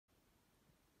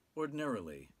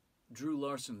Ordinarily, Drew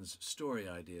Larson's story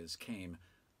ideas came,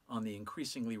 on the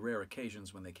increasingly rare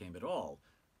occasions when they came at all,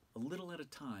 a little at a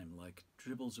time, like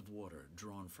dribbles of water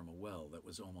drawn from a well that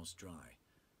was almost dry.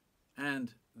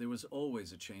 And there was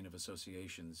always a chain of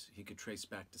associations he could trace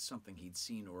back to something he'd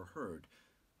seen or heard,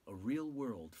 a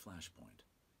real-world flashpoint.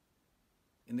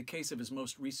 In the case of his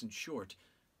most recent short,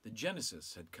 the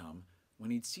genesis had come when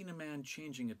he'd seen a man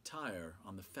changing a tire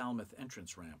on the Falmouth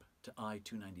entrance ramp to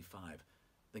I-295,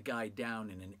 the guy down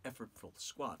in an effortful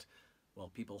squat, while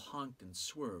people honked and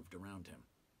swerved around him.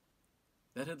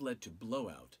 That had led to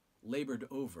Blowout, labored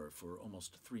over for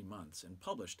almost 3 months, and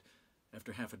published,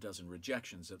 after half a dozen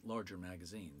rejections at larger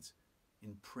magazines,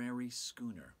 in Prairie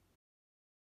Schooner.